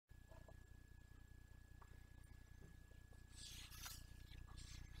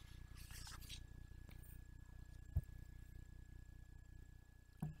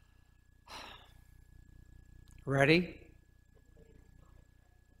Ready?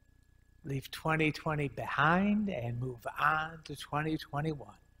 Leave 2020 behind and move on to 2021.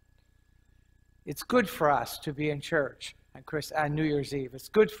 It's good for us to be in church on New Year's Eve. It's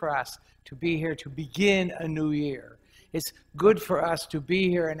good for us to be here to begin a new year. It's good for us to be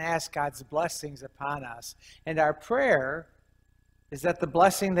here and ask God's blessings upon us. And our prayer is that the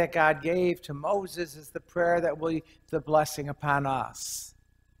blessing that God gave to Moses is the prayer that will be the blessing upon us.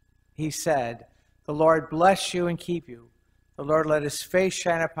 He said, "The Lord bless you and keep you. The Lord let his face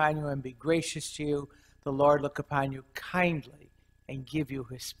shine upon you and be gracious to you. The Lord look upon you kindly and give you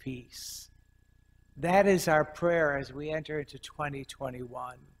his peace." That is our prayer as we enter into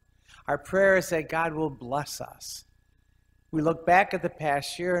 2021. Our prayer is that God will bless us. We look back at the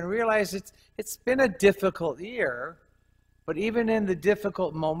past year and realize it's been a difficult year, but even in the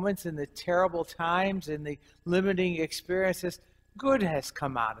difficult moments, in the terrible times, in the limiting experiences, good has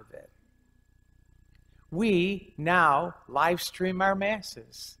come out of it. We now live stream our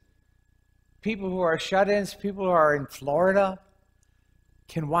masses. People who are shut-ins, people who are in Florida,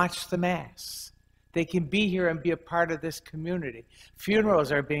 can watch the Mass. They can be here and be a part of this community.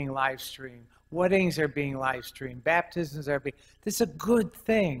 Funerals are being live streamed. Weddings are being live streamed. Baptisms are being... This is a good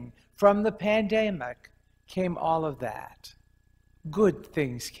thing. From the pandemic came all of that. Good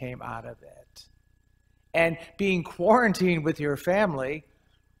things came out of it. And being quarantined with your family,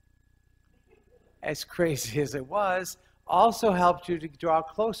 as crazy as it was, also helped you to draw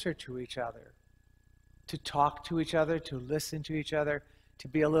closer to each other, to talk to each other, to listen to each other, to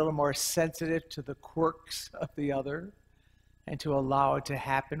be a little more sensitive to the quirks of the other, and to allow it to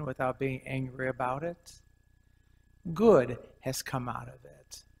happen without being angry about it. Good has come out of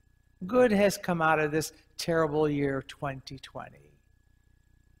it. Good has come out of this terrible year 2020.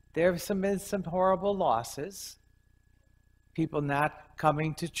 There have been some horrible losses. People not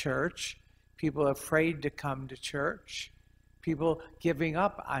coming to church, people afraid to come to church, people giving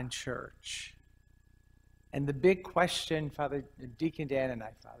up on church. And the big question, Father Deacon Dan and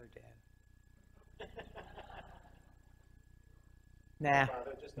I, Father Dan.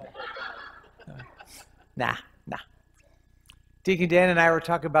 Nah. Deacon Dan and I were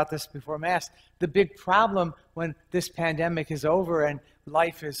talking about this before Mass. The big problem when this pandemic is over and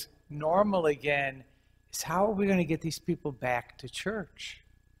life is normal again is how are we going to get these people back to church?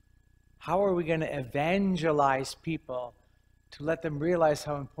 How are we going to evangelize people to let them realize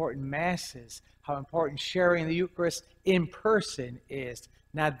how important Mass is, how important sharing the Eucharist in person is,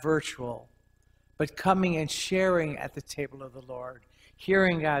 not virtual, but coming and sharing at the table of the Lord,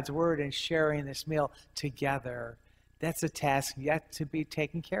 hearing God's word and sharing this meal together. That's a task yet to be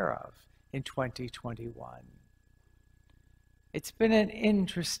taken care of in 2021. It's been an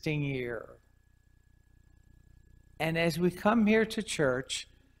interesting year. And as we come here to church,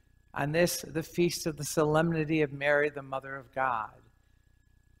 on this, the feast of the Solemnity of Mary, the Mother of God,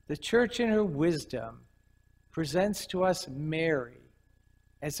 the Church in her wisdom presents to us Mary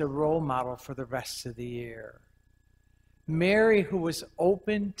as a role model for the rest of the year. Mary, who was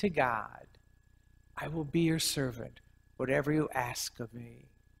open to God. I will be your servant, whatever you ask of me.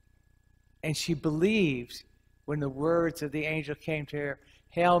 And she believed when the words of the angel came to her,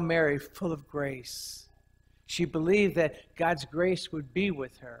 Hail Mary, full of grace. She believed that God's grace would be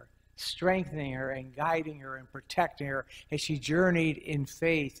with her, strengthening her and guiding her and protecting her as she journeyed in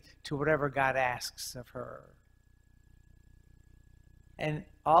faith to whatever God asks of her. And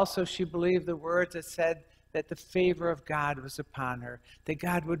also she believed the words that said that the favor of God was upon her, that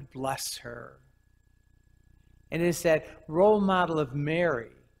God would bless her. And it is that role model of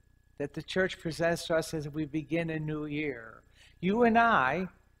Mary that the church presents to us as we begin a new year. You and I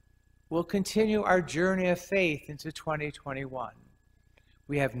will continue our journey of faith into 2021.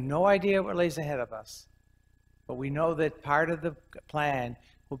 We have no idea what lays ahead of us, but we know that part of the plan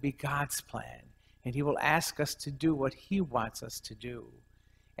will be God's plan, and he will ask us to do what he wants us to do.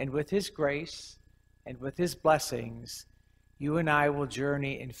 And with his grace and with his blessings, you and I will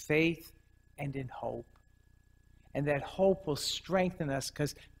journey in faith and in hope. And that hope will strengthen us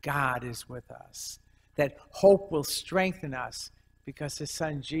because God is with us. That hope will strengthen us because his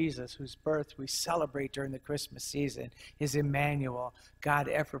son Jesus, whose birth we celebrate during the Christmas season, is Emmanuel, God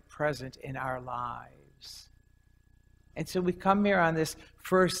ever present in our lives. And so we come here on this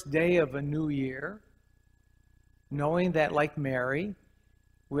first day of a new year, knowing that like Mary,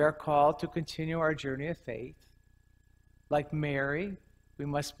 we are called to continue our journey of faith. Like Mary, we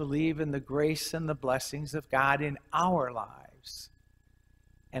must believe in the grace and the blessings of God in our lives.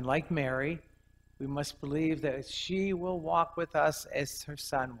 And like Mary, we must believe that she will walk with us as her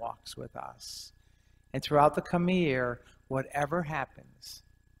son walks with us. And throughout the coming year, whatever happens,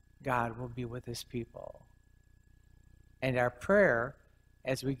 God will be with his people. And our prayer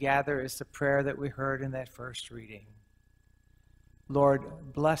as we gather is the prayer that we heard in that first reading.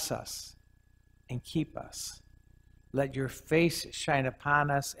 Lord, bless us and keep us. Let your face shine upon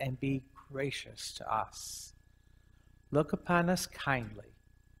us and be gracious to us. Look upon us kindly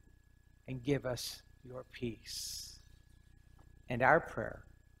and give us your peace. And our prayer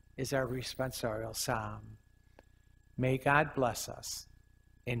is our responsorial psalm. May God bless us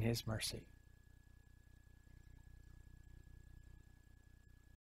in his mercy.